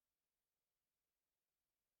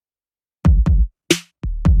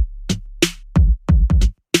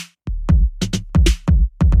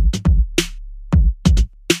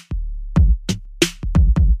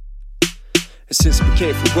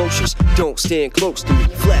became ferocious, don't stand close to me.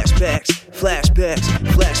 Flashbacks, flashbacks,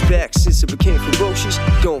 flashbacks. Since it became ferocious,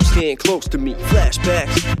 don't stand close to me.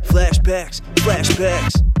 Flashbacks, flashbacks,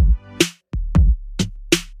 flashbacks.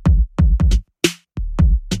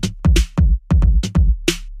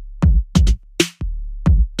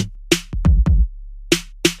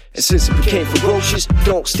 And since it became ferocious,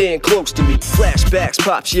 don't stand close to me. Flashbacks,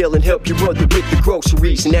 pops yelling, help your brother with the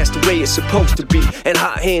groceries. And that's the way it's supposed to be. And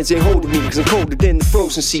hot hands ain't holding me, cause I'm colder than the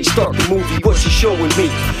frozen sea. Start the movie, what you showing me?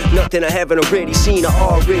 Nothing I haven't already seen. I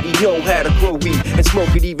already know how to grow weed and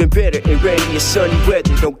smoke it even better in rainy and sunny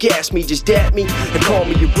weather. Don't gas me, just dap me and call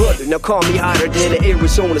me your brother. Now call me hotter than the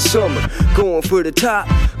Arizona summer. Going for the top,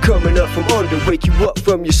 coming up from under. Wake you up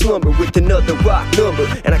from your slumber with another rock number.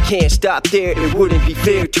 And I can't stop there, it wouldn't be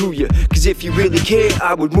fair to you. Cause if you really cared,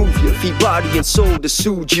 I would move you. Feed body and soul to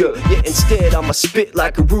soothe you. Yet instead, I'ma spit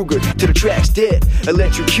like a Ruger till the track's dead.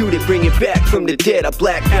 Electrocuted, bring it back from the dead. I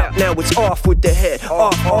black out, now it's off with the head.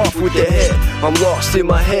 Off with the head. I'm lost in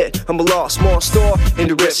my head. I'm a lost small star, and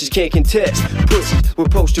the rest just can't contest. Pussies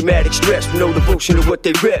with post-traumatic stress, with no devotion to what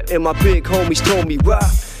they rep. And my big homies told me, Rob,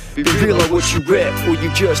 be real on what you rap, or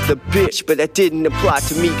you just a bitch. But that didn't apply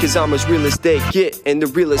to me, cause I'm as real as they get. And the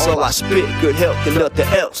real is all I spit, good health and nothing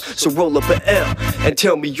else. So roll up an L and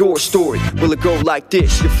tell me your story. Will it go like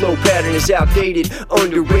this? Your flow pattern is outdated,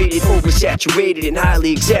 underrated, oversaturated, and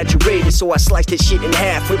highly exaggerated. So I slice that shit in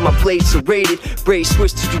half with my blade serrated. Braids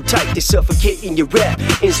twisted too tight, they suffocate in your rap.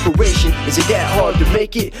 Inspiration, is it that hard to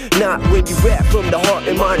make it? Not when you rap from the heart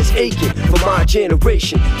and mind is aching. For my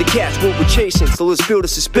generation, the catch what we're chasing. So let's build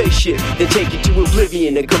us a spaceship, then take it to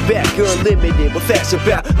oblivion and come back unlimited. But facts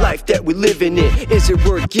about life that we're living in. Is it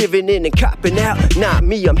worth giving in and copping out? Not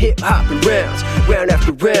me, I'm hip-hopping rounds, round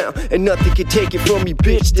after round, and nothing can take it from me,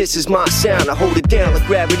 bitch. This is my sound, I hold it down like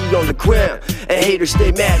gravity on the ground. And haters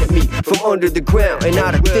stay mad at me from under the ground. And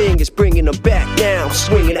not a thing is bringing them back down.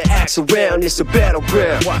 Swinging the axe around, it's a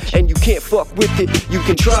battleground. And you can't fuck with it, you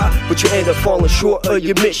can try, but you end up falling short of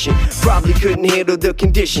your mission. Probably couldn't handle the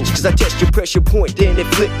conditions, cause I test your pressure point, then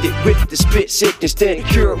inflict it with the spit sickness, then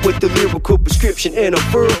cure it with the lyrical prescription and a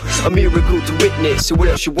furl. A miracle to witness. So what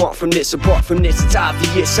else you want from this? Apart from this, it's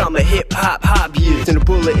obvious I'm a hip-hop hobbyist. And a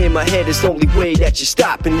bullet in my head is the only way that you're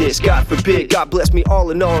stopping this. God forbid, God bless me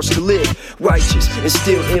all in all to live righteous and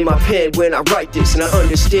still in my pen when I write this. And I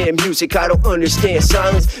understand music, I don't understand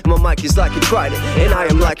silence. My mic is like a trident, and I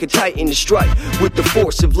am like a titan to strike with the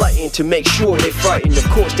force of lightning to make sure they frightened. Of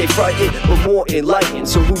course they frightened, but more enlightened.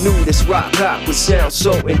 So who knew this rock hop would sound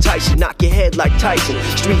so enticing? Knock your head like Tyson.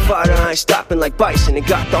 Street fighter, I ain't stopping like Bison. And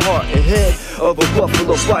got the heart and head of a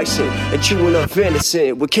buffalo bison. And chewing up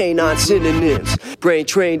venison with canine synonyms. Brain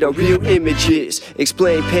trained on real images.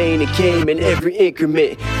 Explain pain, it came in every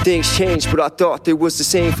increment. Things changed, but I thought they was the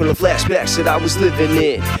same from the flashbacks that I was living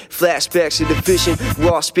in. Flashbacks of the vision,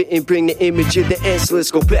 raw spitting, bring the image of the end. So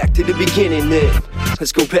let's go back to the beginning then.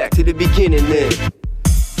 Let's go back to the beginning then.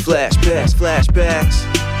 Flashbacks, flashbacks.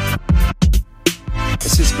 And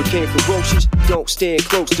since it became ferocious, don't stand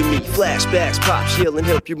close to me. Flashbacks, pops yelling,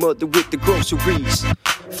 help your mother with the groceries.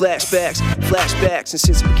 Flashbacks, flashbacks. And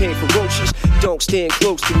since it became ferocious, don't stand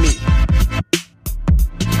close to me.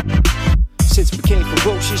 Since it became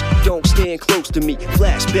ferocious, don't stand close to me.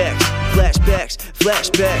 Flashbacks, flashbacks,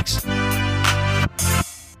 flashbacks.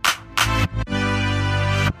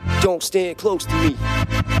 Don't stand close to me.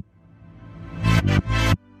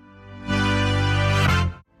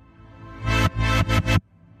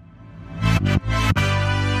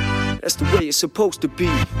 That's the way it's supposed to be.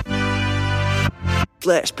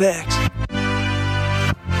 Flashbacks.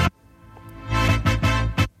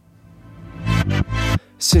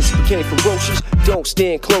 Since it became ferocious, don't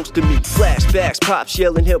stand close to me. Flashbacks, pops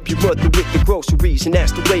yelling, help your mother with the groceries. And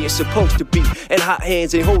that's the way it's supposed to be. And hot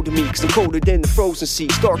hands ain't holding me, cause I'm colder than the frozen sea.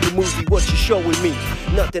 Start the movie, what you showing me?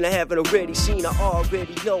 Nothing I haven't already seen, I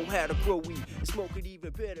already know how to grow weed and smoke it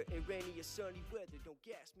even better in rainy or sunny weather. Don't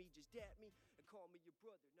gas me, just dap me.